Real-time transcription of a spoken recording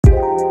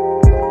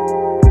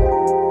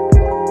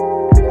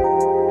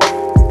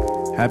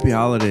Happy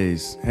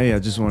holidays. Hey, I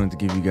just wanted to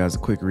give you guys a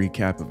quick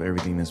recap of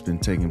everything that's been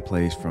taking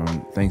place from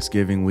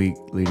Thanksgiving week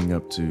leading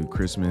up to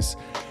Christmas.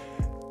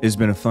 It's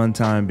been a fun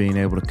time being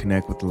able to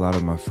connect with a lot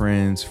of my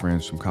friends from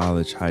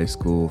college, high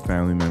school,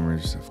 family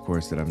members, of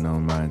course, that I've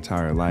known my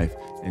entire life,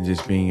 and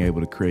just being able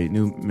to create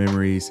new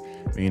memories,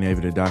 being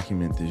able to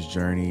document this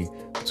journey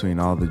between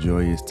all the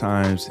joyous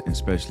times,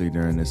 especially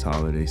during this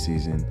holiday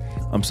season.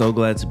 I'm so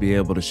glad to be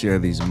able to share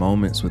these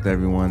moments with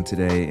everyone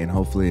today, and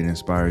hopefully it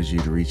inspires you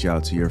to reach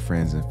out to your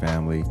friends and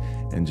family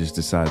and just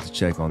decide to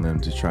check on them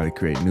to try to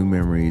create new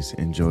memories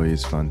and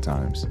joyous fun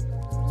times.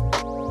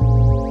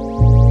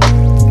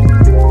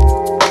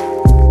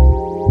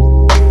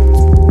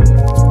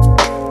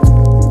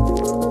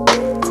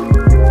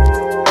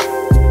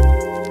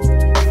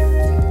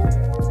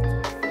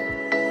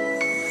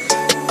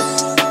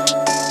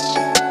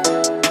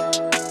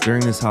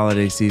 During this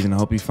holiday season, I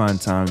hope you find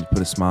time to put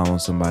a smile on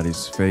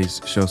somebody's face,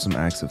 show some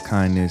acts of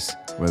kindness,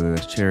 whether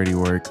that's charity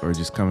work or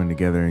just coming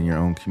together in your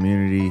own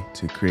community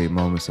to create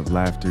moments of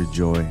laughter,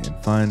 joy, and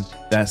fun.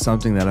 That's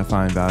something that I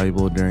find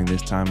valuable during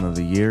this time of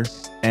the year,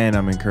 and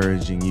I'm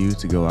encouraging you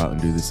to go out and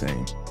do the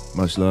same.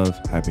 Much love,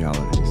 happy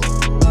holidays.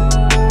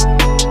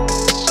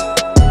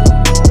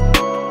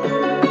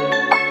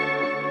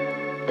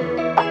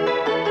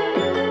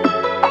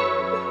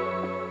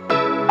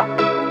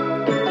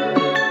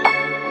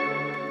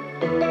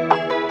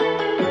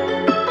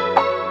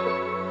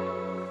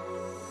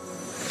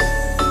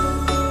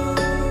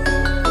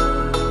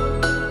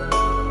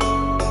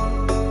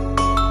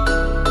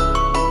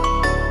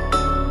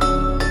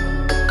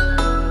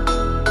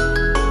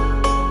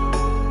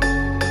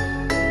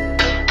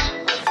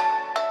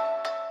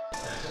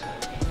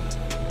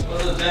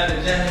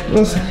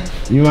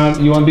 You want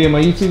to be in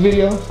my YouTube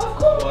video? Of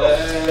course.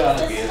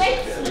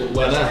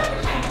 Why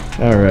not?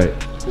 All right.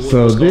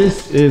 So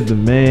this is the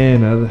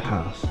man of the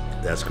house.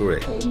 That's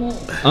correct.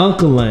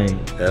 Uncle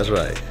Lane. That's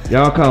right.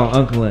 Y'all call him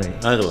Uncle Lane.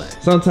 Uncle Lane.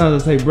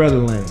 Sometimes I say Brother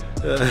Lane,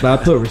 but I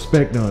put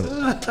respect on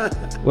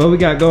it. What we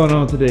got going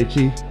on today,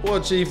 Chief?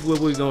 Well, Chief, what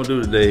we're gonna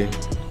do today,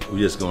 we're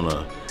just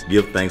gonna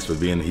give thanks for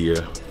being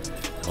here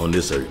on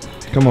this earth.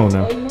 Come on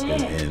now.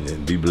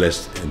 And be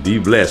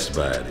blessed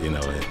by it, you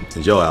know, and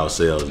enjoy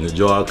ourselves and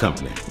enjoy our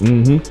company.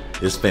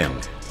 Mm-hmm. It's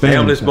family.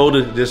 Family's supposed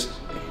to just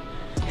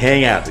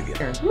hang out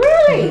together.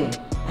 Really?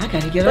 I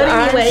gotta get an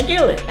iron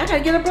skillet. I gotta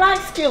get a black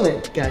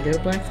skillet. Gotta get a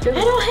black skillet.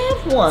 I don't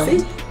have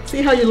one.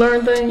 See how you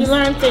learn things? You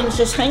learn things,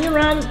 just hang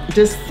around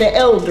Just the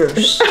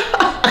elders. the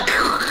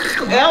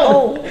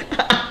elders.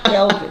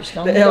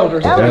 The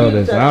elders.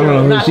 I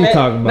don't know who she's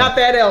talking about. Not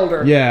that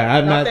elder. Yeah,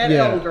 I'm not that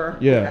yeah, elder.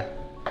 Yeah.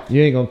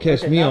 You ain't gonna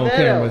catch me on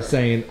camera elder.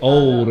 saying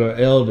old or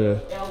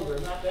elder. Elder,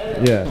 not that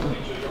elder. Yeah.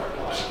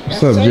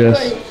 What's up,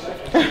 Jess?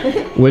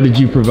 What did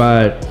you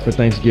provide for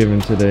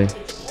Thanksgiving today?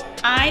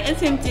 I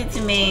attempted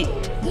to make.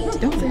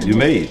 You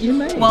made.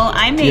 Well,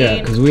 I made. Yeah,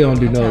 because we don't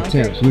do no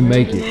attempts. We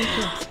make it.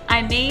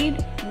 I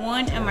made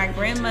one of my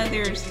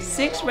grandmother's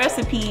 6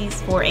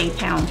 recipes for a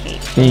pound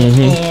cake.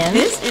 And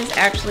This is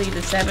actually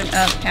the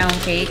 7-Up pound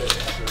cake.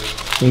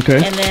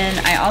 Okay. And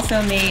then I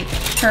also made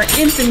her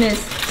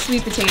infamous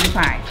sweet potato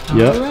pie.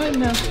 Yep. All right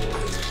now.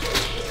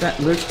 That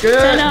looks good.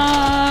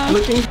 Ta-da!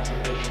 Looking.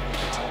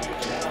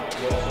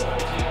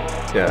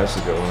 Yeah, that's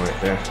a good one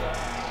right there.